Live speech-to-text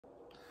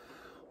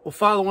Well,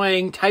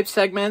 following type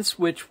segments,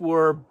 which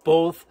were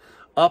both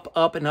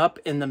up, and up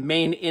in the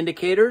main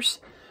indicators,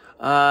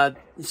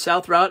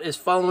 South Routt is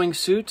following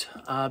suit,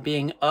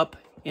 being up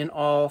in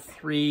all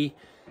three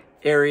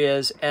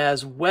areas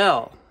as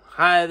well.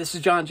 Hi, this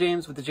is John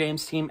James with the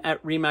James team at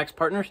RE/MAX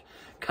Partners,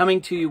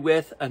 coming to you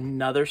with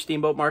another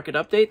Steamboat market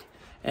update.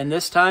 And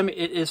this time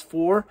it is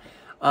for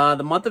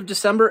the month of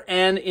December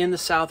and in the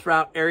South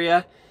Routt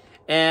area.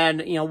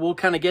 And, you know, we'll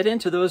kind of get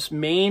into those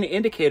main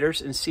indicators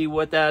and see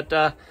what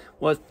that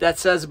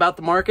says about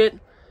the market.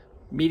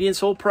 Median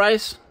sold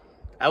price,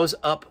 that was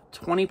up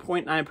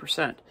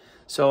 20.9%.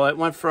 So it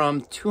went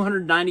from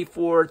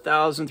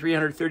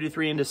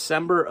 294,333 in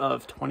December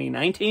of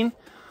 2019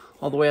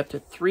 all the way up to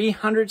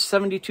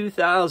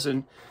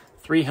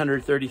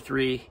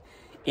 372,333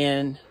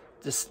 in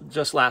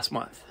just last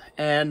month.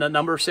 And the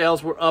number of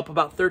sales were up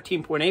about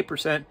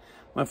 13.8%,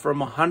 went from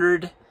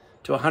 100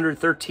 to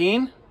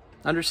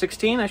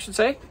 116, I should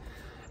say.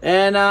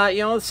 And,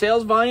 you know, the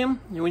sales volume,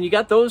 when you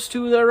got those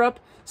two that are up,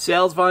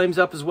 sales volume's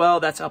up as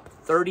well. That's up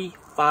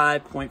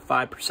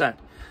 35.5%.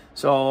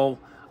 So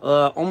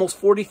almost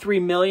 43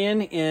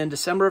 million in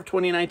December of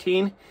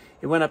 2019.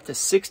 It went up to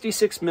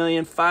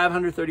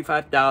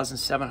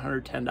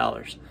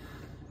 $66,535,710.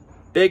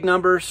 Big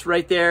numbers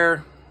right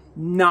there.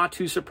 Not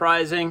too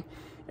surprising.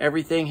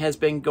 Everything has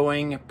been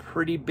going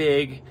pretty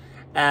big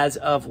as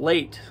of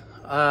late.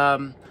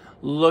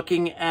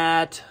 Looking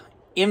at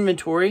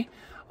inventory,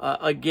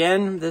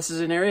 again, this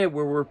is an area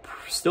where we're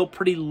still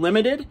pretty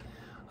limited.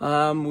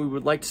 We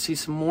would like to see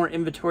some more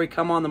inventory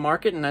come on the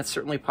market, and that's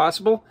certainly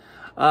possible.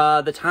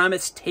 The time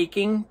it's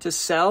taking to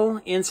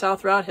sell in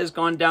South Routt has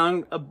gone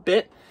down a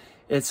bit.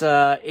 It's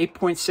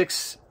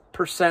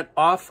 8.6%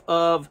 off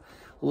of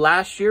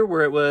last year,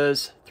 where it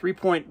was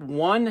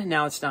 3.1.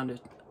 Now it's down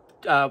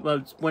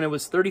to, when it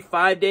was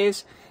 35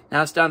 days,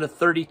 now it's down to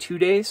 32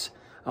 days.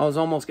 I was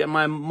almost getting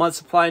my month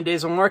supply and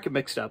days on market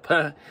mixed up.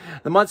 The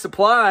month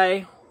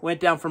supply went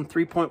down from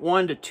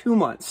 3.1 to 2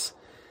 months.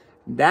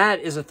 That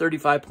is a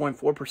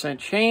 35.4%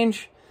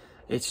 change.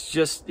 It's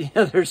just, you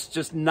know, there's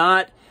just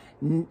not,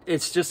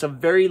 it's just a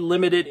very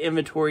limited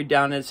inventory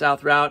down in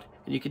South Routt.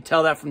 And you can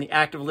tell that from the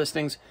active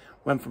listings.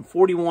 Went from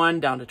 41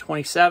 down to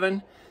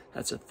 27.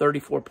 That's a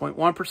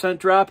 34.1%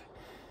 drop.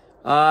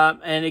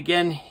 And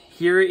again,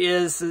 here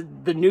is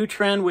the new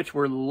trend, which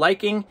we're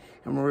liking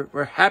and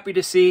we're happy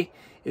to see,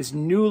 is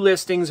new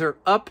listings are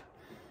up.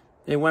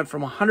 They went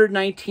from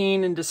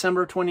 119 in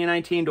December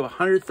 2019 to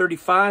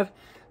 135.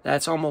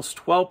 That's almost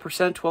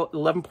 12%,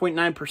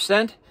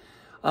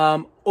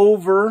 11.9%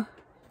 over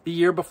the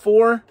year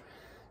before.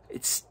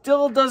 It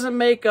still doesn't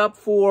make up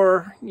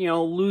for, you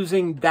know,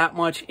 losing that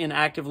much in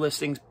active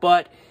listings,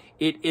 but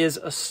it is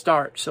a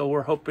start. So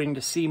we're hoping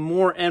to see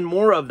more and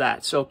more of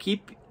that. So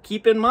keep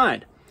in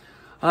mind.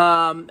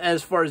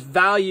 As far as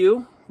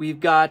value, we've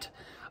got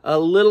a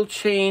little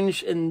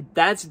change, and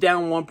that's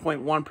down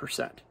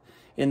 1.1%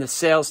 in the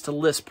sales to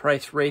list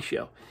price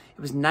ratio.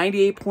 It was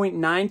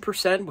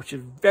 98.9%, which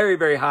is very,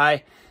 very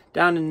high,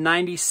 down to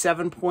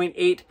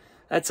 97.8.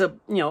 That's a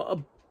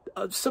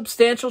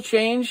substantial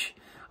change.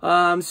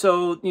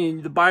 So you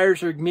know, the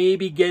buyers are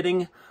maybe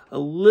getting a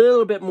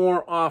little bit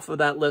more off of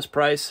that list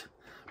price.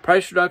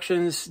 Price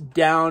reductions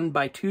down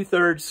by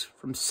 2/3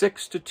 from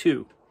 6 to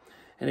 2.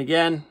 And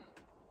again,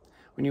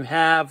 when you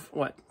have,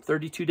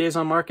 32 days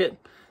on market,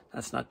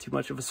 that's not too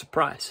much of a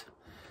surprise.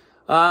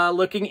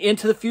 Looking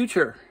into the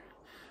future,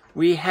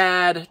 we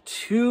had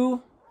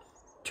 2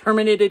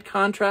 terminated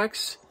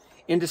contracts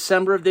in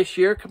December of this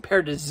year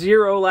compared to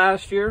 0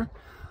 last year.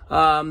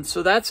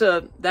 So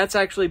that's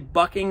actually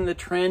bucking the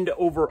trend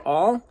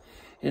overall,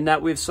 in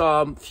that we've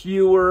saw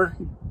fewer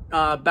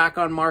back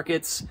on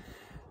markets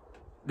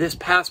this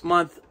past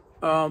month,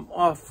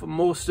 off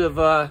most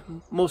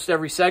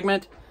every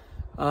segment.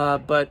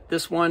 But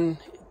this one,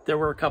 there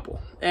were a couple.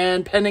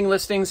 And pending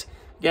listings,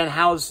 again,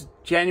 how's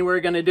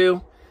January going to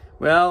do?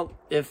 Well,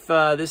 if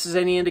this is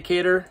any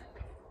indicator,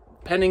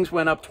 pendings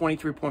went up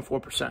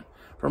 23.4%,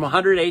 from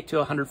 108 to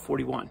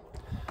 141.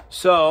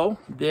 So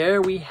there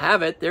we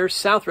have it. There's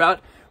South Routt.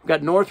 We've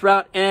got North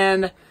Routt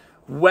and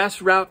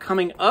West Routt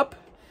coming up,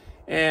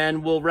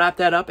 and we'll wrap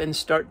that up and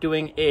start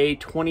doing a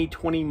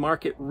 2020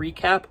 market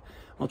recap.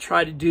 I'll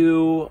try to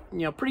do, you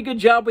know, pretty good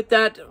job with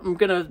that.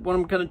 What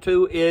I'm gonna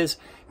do is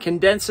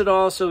condense it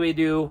all, so we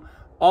do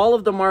all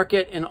of the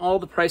market and all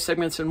the price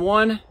segments in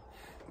one,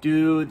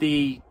 do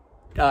the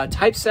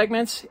type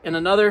segments in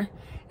another,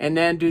 and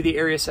then do the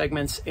area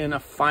segments in a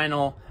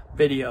final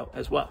video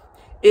as well.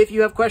 If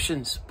you have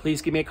questions,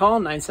 please give me a call,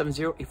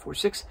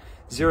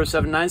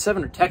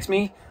 970-846-0797, or text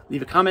me,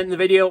 leave a comment in the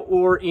video,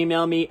 or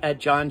email me at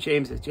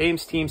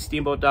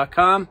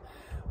johnjames@jamesteamsteamboat.com.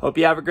 Hope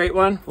you have a great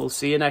one. We'll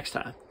see you next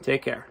time.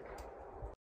 Take care.